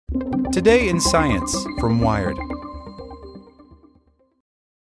Today in Science from Wired.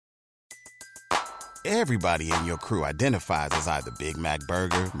 Everybody in your crew identifies as either Big Mac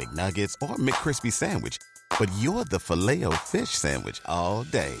Burger, McNuggets, or McCrispy Sandwich. But you're the Filet-O-Fish Sandwich all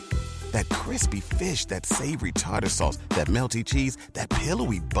day. That crispy fish, that savory tartar sauce, that melty cheese, that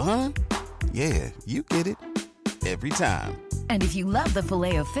pillowy bun. Yeah, you get it. Every time. And if you love the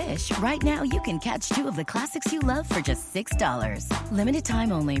Filet-O-Fish, right now you can catch two of the classics you love for just $6. Limited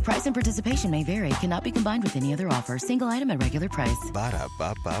time only. Price and participation may vary. Cannot be combined with any other offer. Single item at regular price.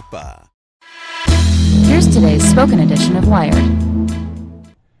 Ba-da-ba-ba-ba. Here's today's spoken edition of Wired.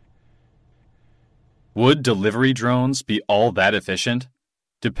 Would delivery drones be all that efficient?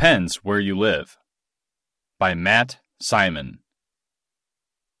 Depends where you live. By Matt Simon.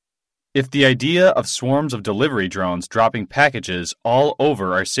 If the idea of swarms of delivery drones dropping packages all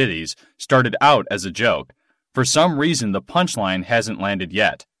over our cities started out as a joke, for some reason the punchline hasn't landed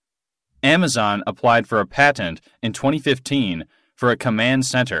yet. Amazon applied for a patent in 2015 for a command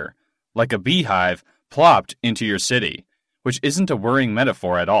center, like a beehive plopped into your city, which isn't a worrying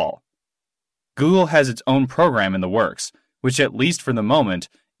metaphor at all. Google has its own program in the works, which at least for the moment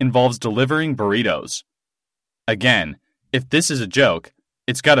involves delivering burritos. Again, if this is a joke,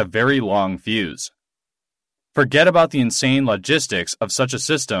 it's got a very long fuse. Forget about the insane logistics of such a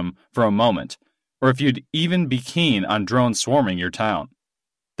system for a moment, or if you'd even be keen on drones swarming your town.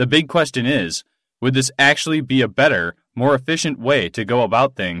 The big question is, would this actually be a better, more efficient way to go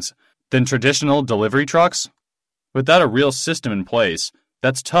about things than traditional delivery trucks? Without a real system in place,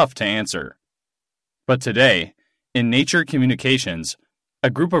 that's tough to answer. But today, in Nature Communications,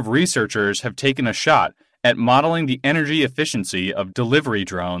 a group of researchers have taken a shot at modeling the energy efficiency of delivery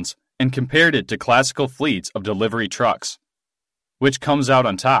drones and compared it to classical fleets of delivery trucks. Which comes out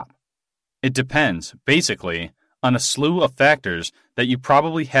on top? It depends, basically, on a slew of factors that you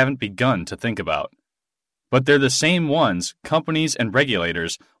probably haven't begun to think about. But they're the same ones companies and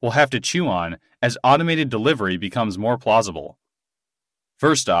regulators will have to chew on as automated delivery becomes more plausible.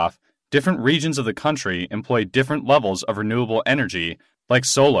 First off, different regions of the country employ different levels of renewable energy, like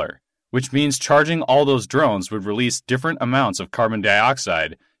solar, which means charging all those drones would release different amounts of carbon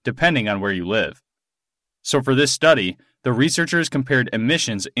dioxide depending on where you live. So for this study, the researchers compared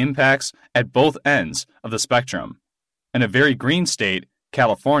emissions impacts at both ends of the spectrum, in a very green state,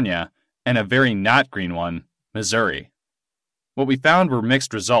 California, and a very not green one, Missouri. What we found were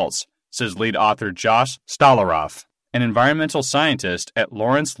mixed results, says lead author Josh Stolaroff, an environmental scientist at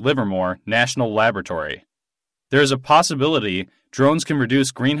Lawrence Livermore National Laboratory. There is a possibility drones can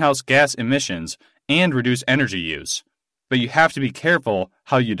reduce greenhouse gas emissions and reduce energy use, but you have to be careful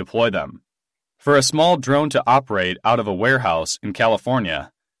how you deploy them. For a small drone to operate out of a warehouse in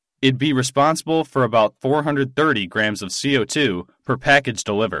California, it'd be responsible for about 430 grams of CO2 per package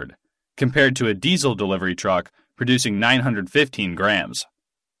delivered, compared to a diesel delivery truck producing 915 grams.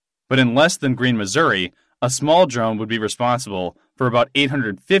 But in less than green Missouri, a small drone would be responsible for about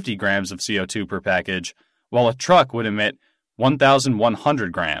 850 grams of CO2 per package, while a truck would emit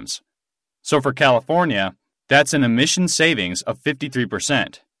 1,100 grams. So for California, that's an emission savings of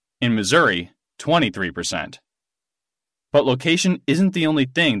 53%. In Missouri, 23%. But location isn't the only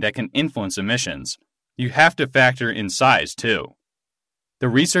thing that can influence emissions. You have to factor in size, too. The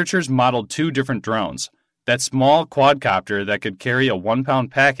researchers modeled two different drones, that small quadcopter that could carry a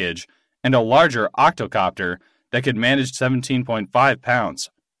 1-pound package and a larger octocopter that could manage 17.5 pounds.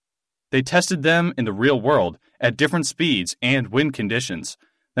 They tested them in the real world at different speeds and wind conditions,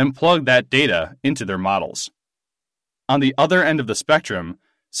 then plugged that data into their models. On the other end of the spectrum,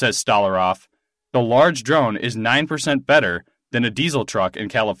 says Stolaroff, the large drone is 9% better than a diesel truck in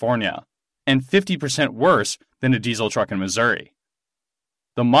California, and 50% worse than a diesel truck in Missouri.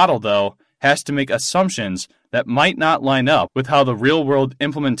 The model, though, has to make assumptions that might not line up with how the real-world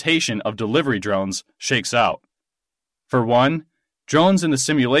implementation of delivery drones shakes out. For one, drones in the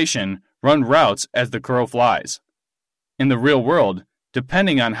simulation run routes as the crow flies. In the real world,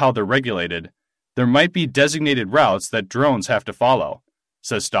 depending on how they're regulated, there might be designated routes that drones have to follow,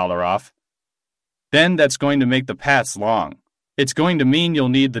 says Stolaroff. Then that's going to make the paths long. It's going to mean you'll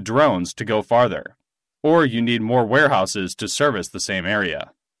need the drones to go farther, or you need more warehouses to service the same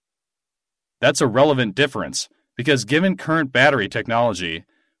area. That's a relevant difference, because given current battery technology,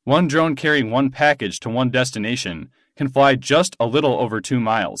 one drone carrying one package to one destination can fly just a little over 2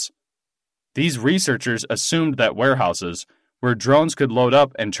 miles. These researchers assumed that warehouses, where drones could load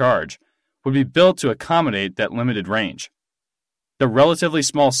up and charge, would be built to accommodate that limited range. The relatively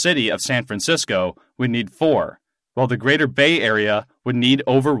small city of San Francisco would need 4, while the Greater Bay Area would need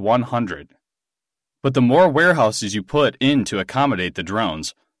over 100. But the more warehouses you put in to accommodate the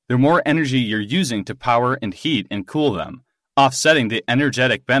drones, the more energy you're using to power and heat and cool them, offsetting the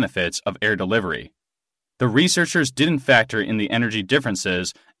energetic benefits of air delivery. The researchers didn't factor in the energy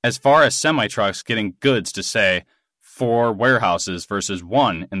differences as far as semi-trucks getting goods to, say, 4 warehouses versus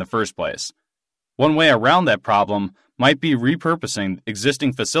 1 in the first place. One way around that problem might be repurposing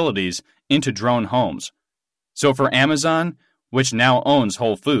existing facilities into drone homes. So for Amazon, which now owns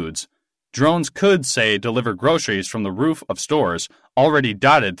Whole Foods, drones could, say, deliver groceries from the roof of stores already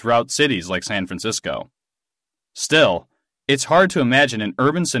dotted throughout cities like San Francisco. Still, it's hard to imagine an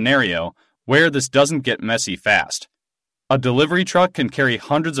urban scenario where this doesn't get messy fast. A delivery truck can carry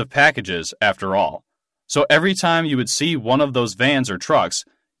hundreds of packages, after all. So every time you would see one of those vans or trucks,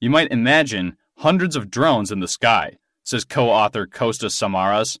 you might imagine hundreds of drones in the sky, says co-author Kostas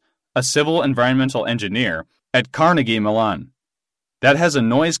Samaras, a civil environmental engineer at Carnegie Mellon. That has a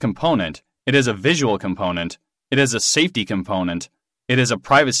noise component, it has a visual component, it has a safety component, it has a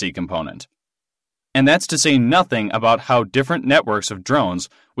privacy component. And that's to say nothing about how different networks of drones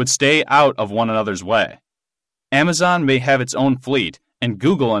would stay out of one another's way. Amazon may have its own fleet, and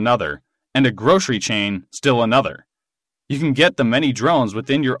Google another, and a grocery chain still another. You can get the many drones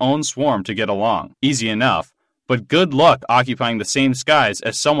within your own swarm to get along, easy enough, but good luck occupying the same skies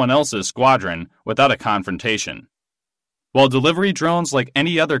as someone else's squadron without a confrontation. While delivery drones, like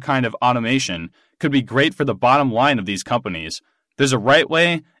any other kind of automation, could be great for the bottom line of these companies, there's a right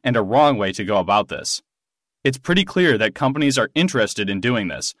way and a wrong way to go about this. It's pretty clear that companies are interested in doing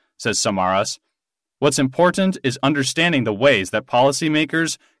this, says Samaras. What's important is understanding the ways that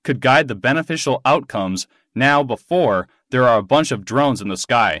policymakers could guide the beneficial outcomes now before there are a bunch of drones in the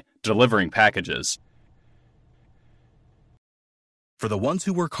sky delivering packages. For the ones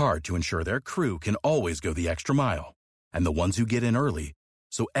who work hard to ensure their crew can always go the extra mile, and the ones who get in early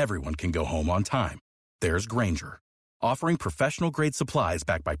so everyone can go home on time, there's Grainger, offering professional-grade supplies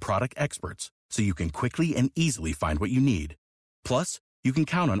backed by product experts so you can quickly and easily find what you need. Plus, you can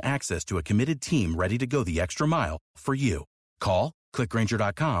count on access to a committed team ready to go the extra mile for you. Call, click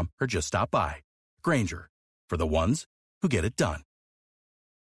Grainger.com, or just stop by. Grainger, for the ones who get it done.